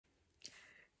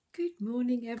Good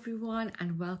morning everyone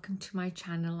and welcome to my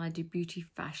channel. I do beauty,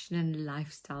 fashion and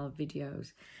lifestyle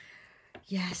videos.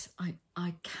 Yes, I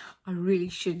really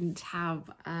shouldn't have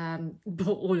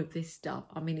bought all of this stuff.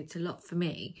 I mean, it's a lot for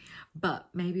me, but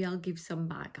maybe I'll give some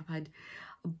back. I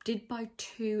did buy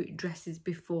 2 dresses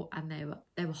before and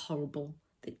they were horrible.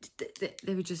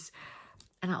 They were just,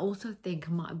 and I also think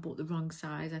I might have bought the wrong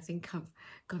size. I think I've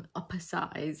gone up a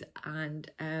size and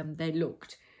they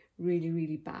looked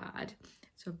really bad.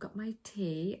 So I've got my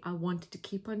tea. I wanted to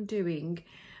keep on doing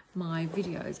my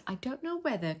videos. I don't know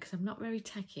whether, because I'm not very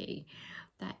techie,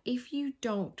 that if you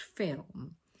don't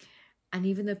film, and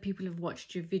even though people have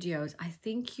watched your videos, I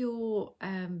think your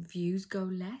views go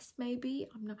less, maybe.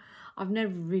 I've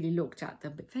never really looked at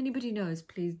them, but if anybody knows,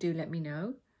 please do let me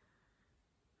know.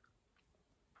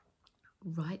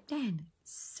 Right then,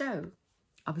 so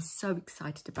I was so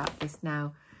excited about this.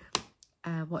 Now,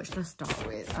 what should I start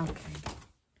with? Okay.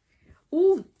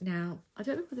 Oh, now, I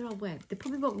don't know whether I'll wear, they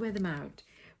probably won't wear them out,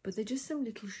 but they're just some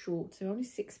little shorts. They're only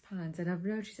 £6, and I've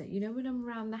noticed that, you know, when I'm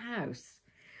around the house,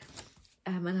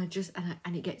 and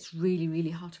it gets really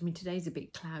hot. I mean, today's a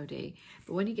bit cloudy,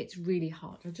 but when it gets really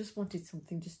hot, I just wanted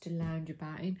something just to lounge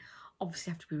about in.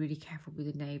 Obviously, I have to be really careful with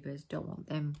the neighbours. Don't want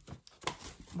them,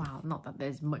 well, not that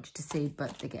there's much to see,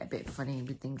 but they get a bit funny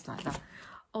with things like that.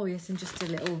 Oh, yes, and just a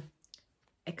little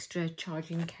extra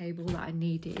charging cable that I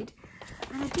needed.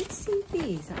 And I did see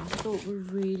these that I thought were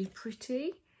really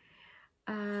pretty.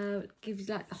 Gives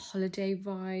like the holiday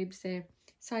vibes. They're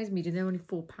size medium, they're only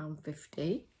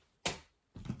 £4.50.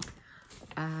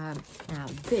 Now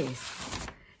this,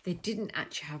 they didn't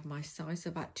actually have my size,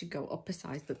 so I've had to go up a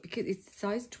size, but because it's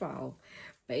size 12,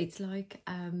 but it's like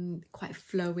quite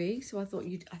flowy, so I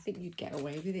think you'd get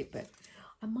away with it, but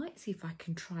I might see if I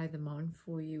can try them on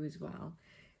for you as well.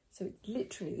 So it's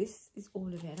literally, this is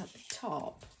all of it. At the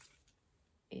top,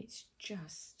 it's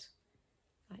just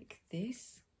like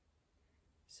this.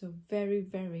 So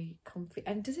very comfy.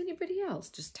 And does anybody else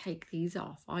just take these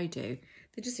off? I do.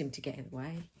 They just seem to get in the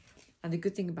way. And the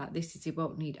good thing about this is it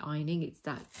won't need ironing. It's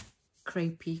that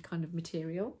crepey kind of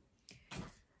material.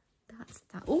 That's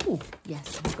that. Oh,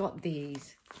 yes, I've got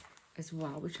these as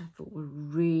well, which I thought were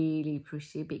really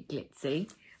pretty, a bit glitzy.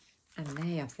 And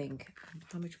they, I think,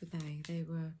 how much were they? They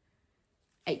were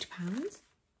 £8.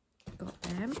 Got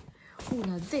them. Oh,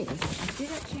 now this, I did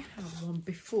actually have one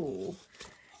before,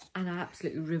 and I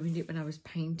absolutely ruined it when I was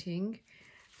painting.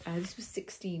 This was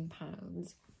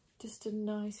 £16. Just a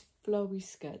nice flowy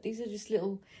skirt. These are just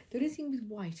little, the only thing with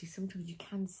white is sometimes you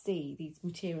can see these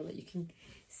material that you can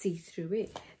see through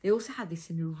it. They also had this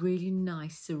in a really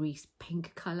nice cerise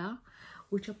pink colour,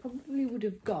 which I probably would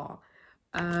have got,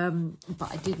 but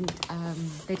I didn't,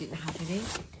 they didn't have any.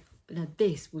 Now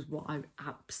this was what I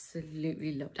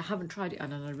absolutely loved. I haven't tried it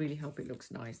on and I really hope it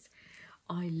looks nice.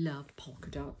 I love polka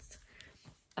dots,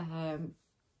 and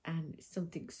it's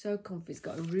something so comfy. It's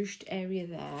got a ruched area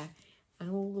there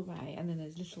and all the way, and then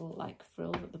there's little like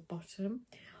frills at the bottom.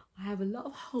 I have a lot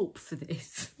of hope for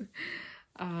this,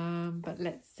 but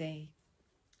let's see.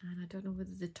 And I don't know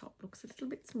whether the top looks a little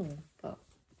bit small, but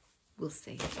we'll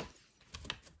see.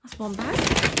 That's one bag.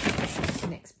 That's the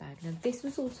next bag. Now this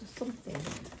was also something, I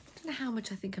don't know how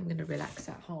much I think I'm going to relax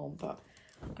at home, but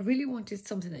I really wanted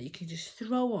something that you can just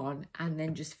throw on and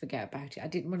then just forget about it. I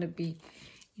didn't want to be,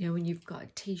 you know, when you've got a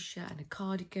t-shirt and a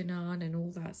cardigan on and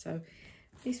all that. So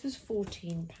this was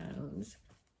 £14,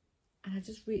 and I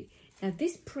just really, now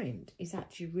this print is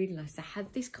actually really nice. I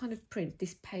had this kind of print,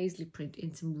 this paisley print,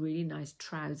 in some really nice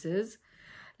trousers,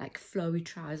 like flowy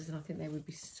trousers, and I think they would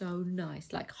be so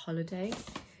nice, like holiday,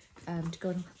 to go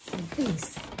on. And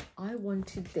this, I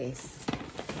wanted this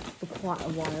for quite a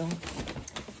while,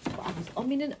 but I was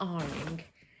umming and ahhing,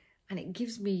 and it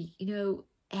gives me, you know,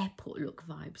 airport look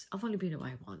vibes. I've only been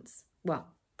away once, well,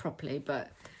 properly,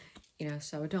 but you know,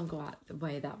 so I don't go out the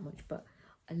way that much, but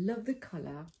I love the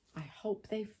colour. I hope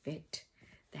they fit.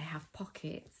 They have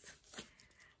pockets,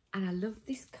 and I love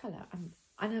this colour.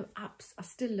 I know apps, I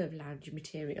still love loungy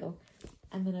material,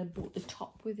 and then I bought the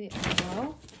top with it as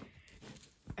well.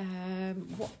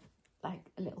 Like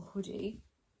a little hoodie.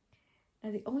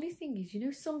 Now the only thing is, you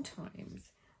know, sometimes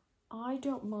I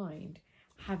don't mind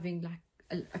having like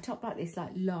a top like this,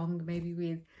 like long, maybe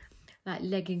with like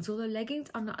leggings, although leggings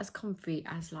are not as comfy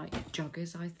as like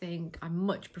joggers. I think I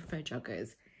much prefer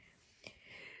joggers.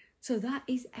 So that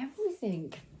is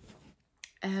everything.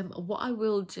 What I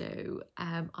will do,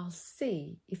 I'll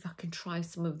see if I can try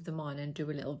some of them on and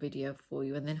do a little video for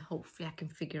you, and then hopefully I can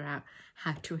figure out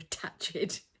how to attach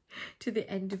it to the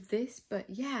end of this. But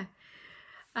yeah,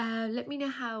 let me know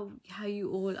how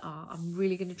you all are. I'm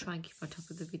really going to try and keep on top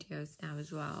of the videos now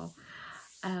as well.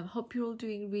 Hope you're all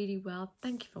doing really well.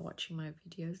 Thank you for watching my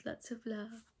videos. Lots of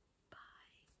love. Bye.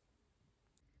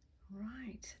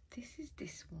 Right, this is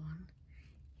this one.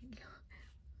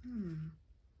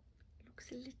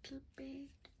 Looks a little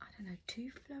bit, I don't know,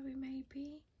 too flowy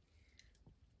maybe.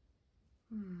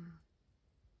 I'll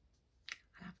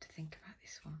have to think about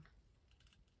this one.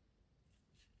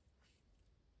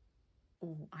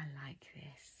 Oh, I like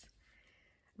this.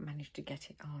 Managed to get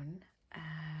it on.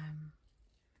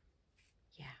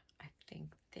 Yeah, I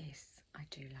think this I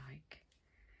do like.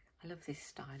 I love this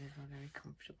style as well, very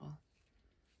comfortable.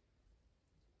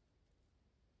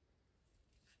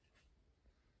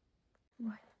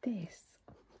 Right, this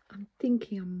I'm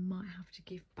thinking I might have to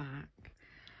give back.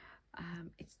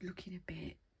 It's looking a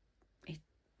bit,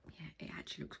 it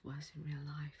actually looks worse in real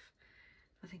life.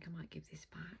 I think I might give this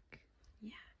back.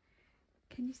 Yeah.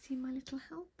 Can you see my little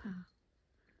helper?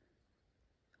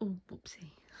 Oh,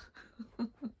 whoopsie.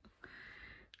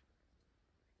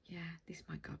 Yeah, this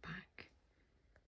might go back.